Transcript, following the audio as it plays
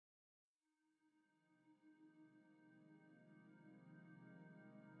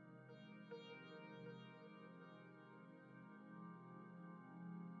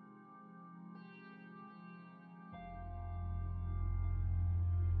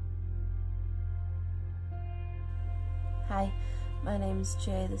Hi, my name's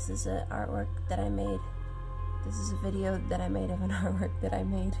Jay. This is an artwork that I made. This is a video that I made of an artwork that I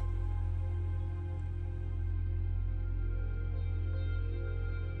made.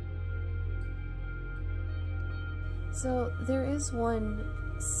 So there is one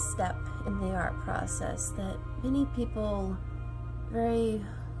step in the art process that many people very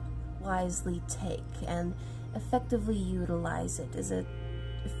wisely take and effectively utilize it as a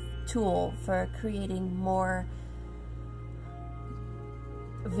tool for creating more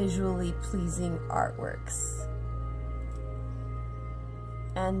visually pleasing artworks.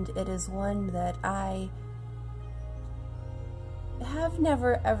 And it is one that I have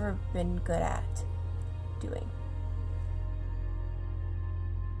never ever been good at doing.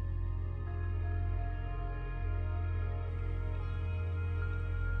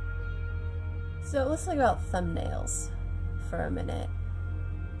 So let's talk about thumbnails for a minute.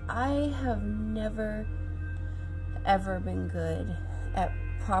 I have never ever been good at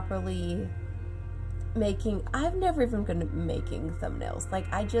properly making, I've never even been making thumbnails.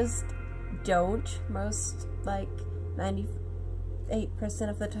 Like, I just don't, most, like 98%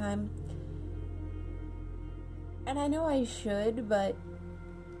 of the time. And I know I should, but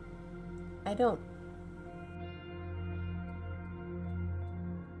I don't.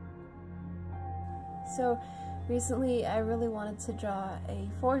 So recently I really wanted to draw a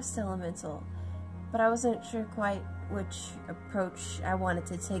forest elemental, but I wasn't sure quite which approach I wanted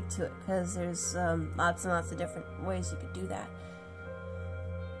to take to it, because there's lots and lots of different ways you could do that,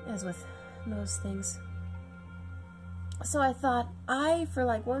 as with most things. So I thought, for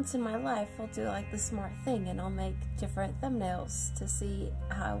like once in my life, I'll do like the smart thing and I'll make different thumbnails to see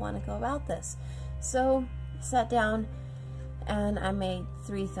how I want to go about this. So I sat down and I made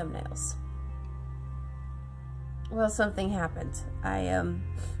 3 thumbnails. Well, something happened. I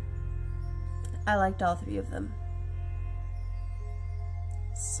liked all 3 of them.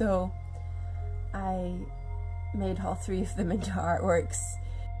 So I made all 3 of them into artworks.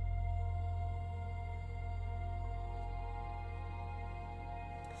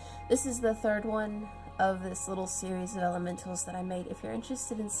 This is the 3rd one of this little series of elementals that I made. If you're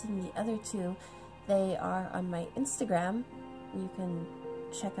interested in seeing the other 2, they are on my Instagram. You can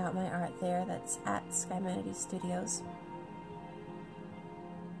check out my art there. That's at Skymanity Studios.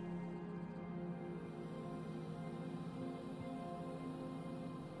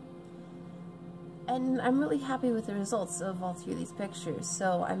 And I'm really happy with the results of all 3 of these pictures,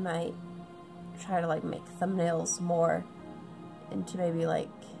 so I might try to like make thumbnails more and to maybe like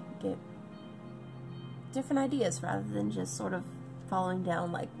get different ideas rather than just sort of following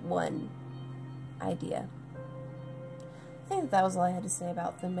down like one idea. I think that was all I had to say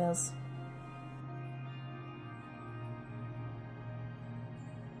about thumbnails.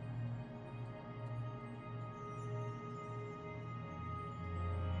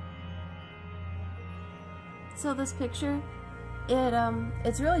 So this picture,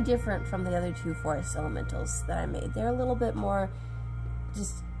 it's really different from the other 2 forest elementals that I made. They're a little bit more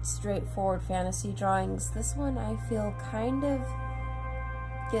just straightforward fantasy drawings. This one I feel kind of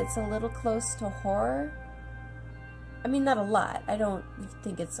gets a little close to horror. I mean, not a lot. I don't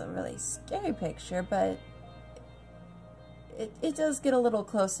think it's a really scary picture, but it does get a little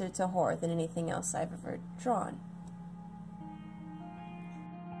closer to horror than anything else I've ever drawn.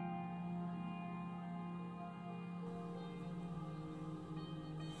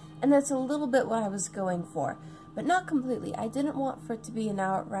 And that's a little bit what I was going for, but not completely. I didn't want for it to be an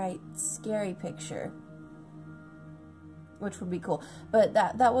outright scary picture, which would be cool, but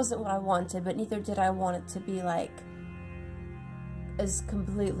that wasn't what I wanted, but neither did I want it to be like as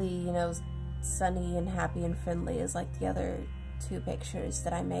completely, you know, sunny and happy and friendly as like the other 2 pictures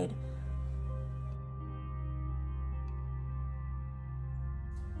that I made.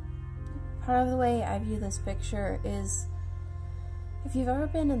 Part of the way I view this picture is, if you've ever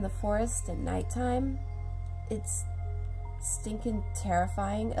been in the forest at nighttime, it's stinking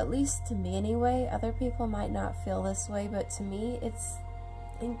terrifying, at least to me anyway. Other people might not feel this way, but to me it's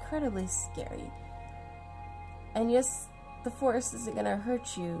incredibly scary. And yes, the forest isn't gonna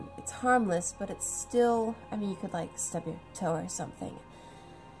hurt you, it's harmless, but it's still, I mean, you could like stub your toe or something.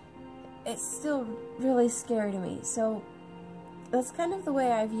 It's still really scary to me, so that's kind of the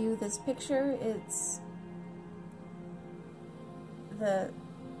way I view this picture. It's the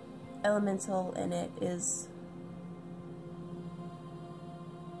elemental in it is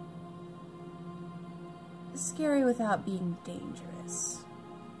scary without being dangerous,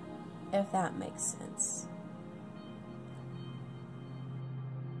 if that makes sense.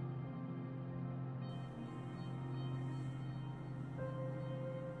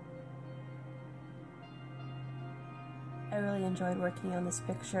 I really enjoyed working on this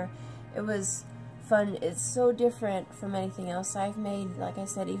picture. It was fun. It's so different from anything else I've made. Like I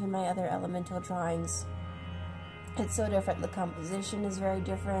said, even my other elemental drawings, it's so different. The composition is very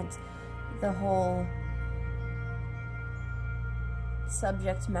different. The whole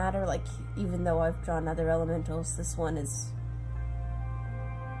subject matter, like, even though I've drawn other elementals, this one is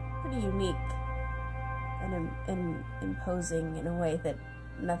pretty unique and imposing in a way that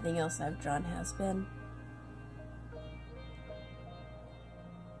nothing else I've drawn has been.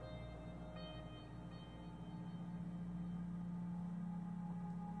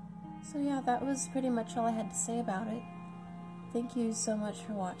 So yeah, that was pretty much all I had to say about it. Thank you so much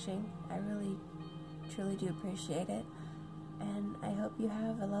for watching. I really, truly do appreciate it. And I hope you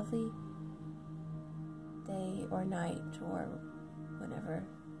have a lovely day or night or whenever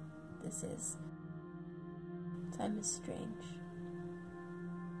this is. Time is strange.